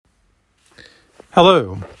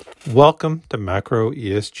Hello, welcome to Macro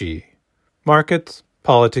ESG, Markets,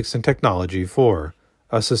 Politics, and Technology for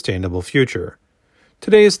a Sustainable Future.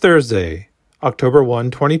 Today is Thursday, October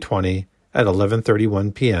 1, 2020 at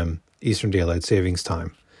 11:31 p.m. Eastern Daylight Savings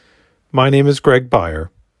Time. My name is Greg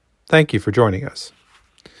Beyer. Thank you for joining us.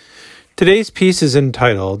 Today's piece is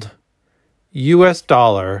entitled U.S.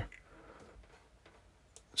 dollar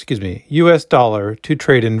to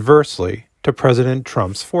trade inversely to President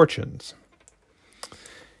Trump's fortunes.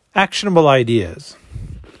 Actionable ideas.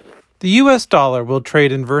 The U.S. dollar will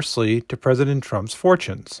trade inversely to President Trump's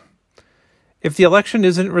fortunes. If the election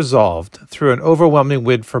isn't resolved through an overwhelming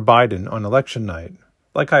win for Biden on election night,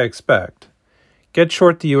 like I expect, get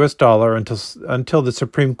short the U.S. dollar until the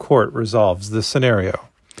Supreme Court resolves this scenario.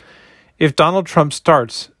 If Donald Trump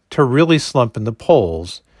starts to really slump in the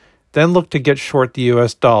polls, then look to get short the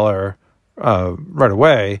U.S. dollar right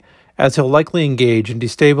away, as he'll likely engage in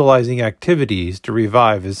destabilizing activities to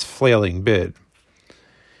revive his flailing bid.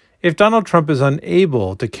 If Donald Trump is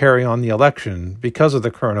unable to carry on the election because of the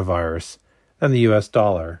coronavirus, then the U.S.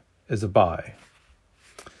 dollar is a buy.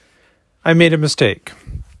 I made a mistake.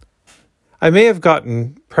 I may have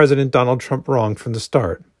gotten President Donald Trump wrong from the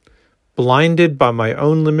start, blinded by my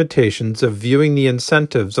own limitations of viewing the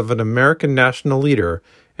incentives of an American national leader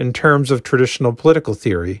in terms of traditional political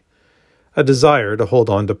theory, a desire to hold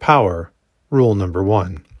on to power, rule number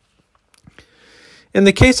one. In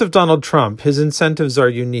the case of Donald Trump, his incentives are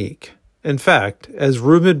unique. In fact, as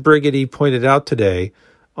Ruben Brigetti pointed out today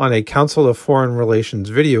on a Council of Foreign Relations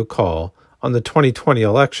video call on the 2020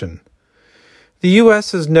 election, the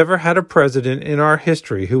U.S. has never had a president in our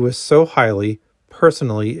history who was so highly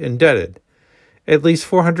personally indebted, at least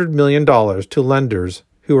 $400 million to lenders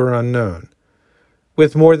who are unknown,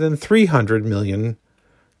 with more than $300 million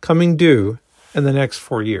coming due in the next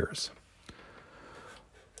 4 years.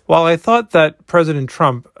 While I thought that President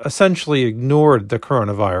Trump essentially ignored the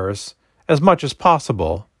coronavirus as much as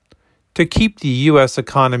possible to keep the U.S.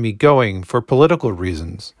 economy going for political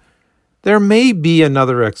reasons, there may be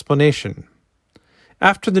another explanation.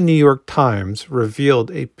 After the New York Times revealed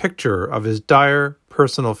a picture of his dire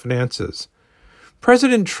personal finances,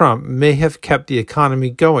 President Trump may have kept the economy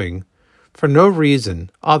going for no reason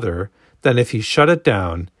other than if he shut it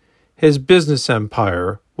down, his business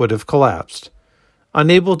empire would have collapsed,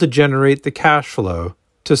 unable to generate the cash flow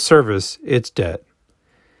to service its debt.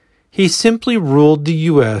 He simply ruled the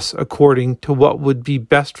U.S. according to what would be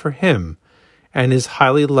best for him and his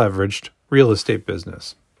highly leveraged real estate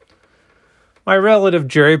business. My relative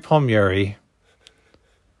Jerry Palmieri,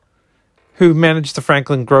 who managed the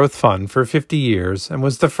Franklin Growth Fund for 50 years and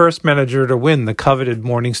was the first manager to win the coveted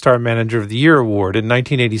Morningstar Manager of the Year award in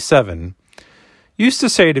 1987, used to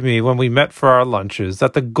say to me when we met for our lunches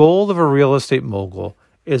that the goal of a real estate mogul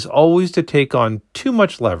is always to take on too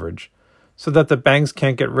much leverage so that the banks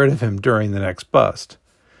can't get rid of him during the next bust.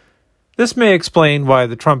 This may explain why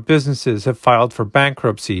the Trump businesses have filed for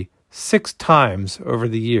bankruptcy 6 times over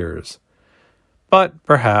the years. But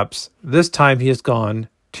perhaps this time he has gone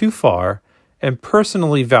too far and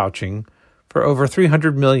personally vouching for over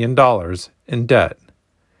 $300 million in debt.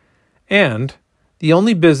 And the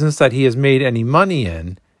only business that he has made any money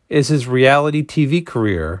in is his reality TV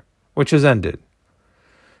career, which has ended.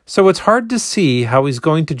 So it's hard to see how he's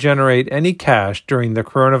going to generate any cash during the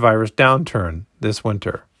coronavirus downturn this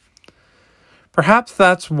winter. Perhaps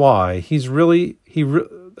that's why he really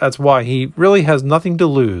has nothing to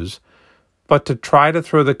lose but to try to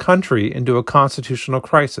throw the country into a constitutional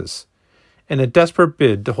crisis in a desperate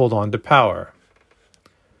bid to hold on to power.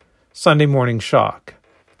 Sunday morning shock.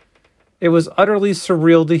 It was utterly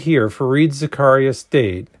surreal to hear Fareed Zakaria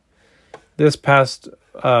state this past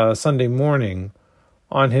Sunday morning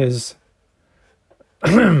on his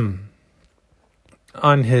CNN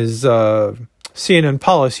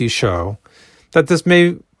policy show that this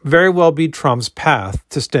may very well be Trump's path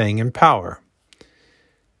to staying in power.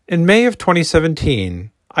 In May of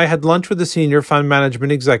 2017, I had lunch with a senior fund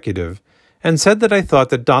management executive and said that I thought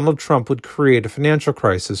that Donald Trump would create a financial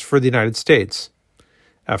crisis for the United States.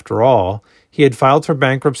 After all, he had filed for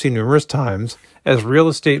bankruptcy numerous times, as real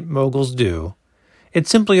estate moguls do. It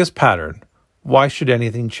simply is pattern. Why should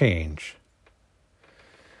anything change?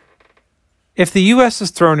 If the U.S. is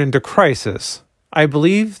thrown into crisis, I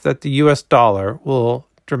believe that the U.S. dollar will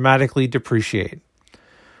dramatically depreciate.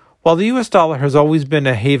 While the U.S. dollar has always been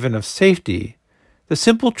a haven of safety, the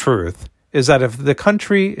simple truth is that if the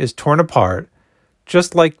country is torn apart,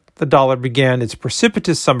 just like the dollar began its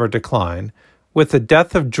precipitous summer decline with the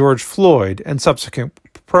death of George Floyd and subsequent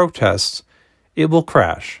protests, it will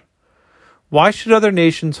crash. Why should other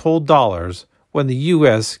nations hold dollars when the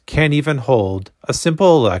U.S. can't even hold a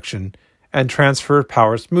simple election and transfer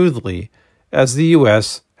power smoothly, as the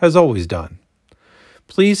U.S. has always done.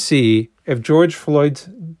 Please see If George Floyd's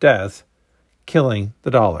Death Killing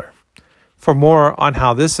the Dollar for more on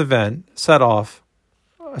how this event set off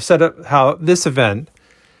a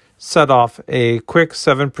quick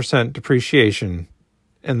 7% depreciation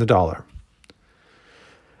in the dollar.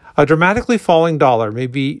 A dramatically falling dollar may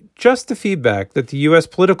be just the feedback that the U.S.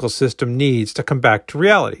 political system needs to come back to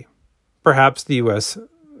reality. Perhaps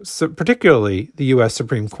particularly the U.S.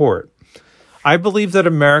 Supreme Court. I believe that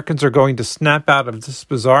Americans are going to snap out of this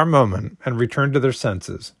bizarre moment and return to their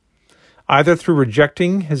senses, either through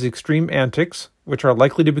rejecting his extreme antics, which are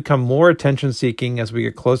likely to become more attention-seeking as we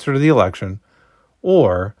get closer to the election,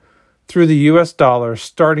 or through the U.S. dollar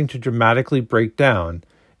starting to dramatically break down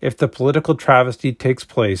if the political travesty takes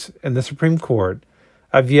place in the Supreme Court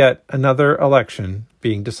of yet another election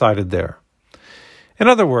being decided there. In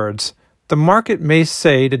other words, the market may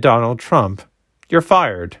say to Donald Trump, "You're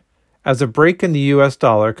fired," as a break in the U.S.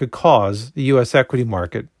 dollar could cause the U.S. equity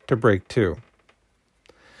market to break too.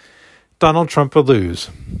 Donald Trump will lose.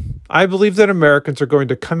 I believe that Americans are going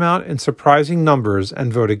to come out in surprising numbers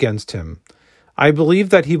and vote against him. I believe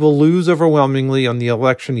that he will lose overwhelmingly on the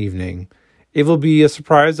election evening. It will be a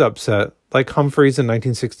surprise upset like Humphreys in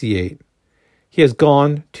 1968. He has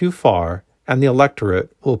gone too far, and the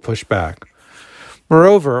electorate will push back.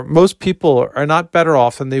 Moreover, most people are not better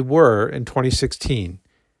off than they were in 2016.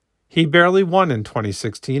 He barely won in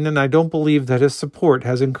 2016, and I don't believe that his support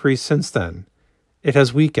has increased since then. It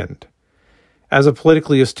has weakened, as a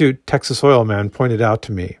politically astute Texas oil man pointed out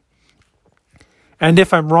to me. And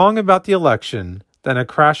if I'm wrong about the election, then a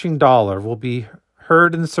crashing dollar will be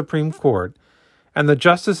heard in the Supreme Court, and the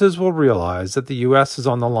justices will realize that the U.S. is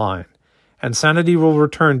on the line, and sanity will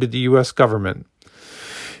return to the U.S. government.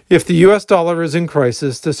 If the U.S. dollar is in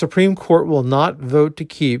crisis, the Supreme Court will not vote to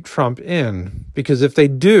keep Trump in, because if they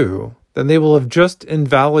do, then they will have just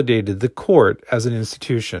invalidated the court as an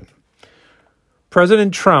institution.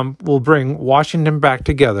 President Trump will bring Washington back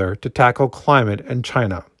together to tackle climate and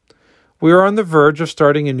China. We are on the verge of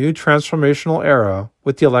starting a new transformational era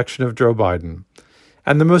with the election of Joe Biden.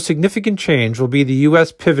 And the most significant change will be the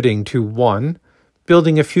U.S. pivoting to 1,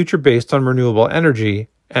 building a future based on renewable energy,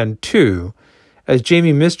 and 2, as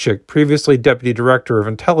Jamie Mischik, previously Deputy Director of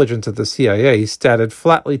Intelligence at the CIA, stated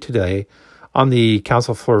flatly today on the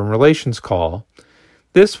Council of Foreign Relations call,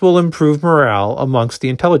 this will improve morale amongst the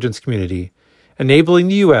intelligence community, enabling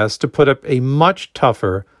the U.S. to put up a much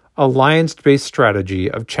tougher, alliance-based strategy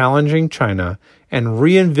of challenging China and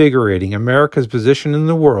reinvigorating America's position in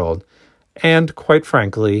the world and, quite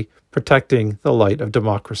frankly, protecting the light of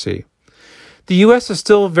democracy. The U.S. is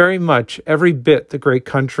still very much every bit the great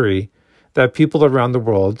country that people around the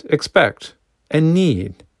world expect and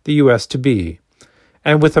need the U.S. to be.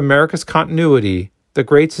 And with America's continuity, the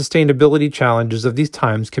great sustainability challenges of these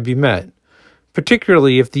times can be met,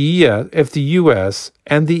 particularly if the U.S.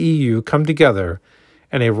 and the EU come together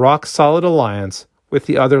in a rock-solid alliance with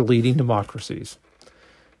the other leading democracies.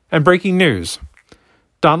 And breaking news.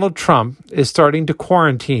 Donald Trump is starting to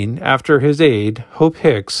quarantine after his aide, Hope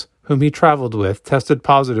Hicks, whom he traveled with, tested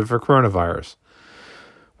positive for coronavirus.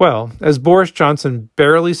 Well, as Boris Johnson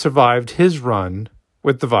barely survived his run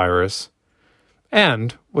with the virus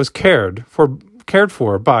and was cared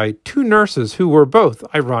for by 2 nurses who were both,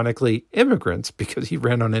 ironically, immigrants because he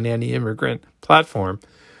ran on an anti-immigrant platform,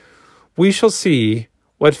 we shall see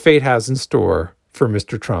what fate has in store for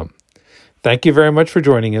Mr. Trump. Thank you very much for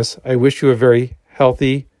joining us. I wish you a very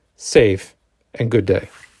healthy, safe, and good day.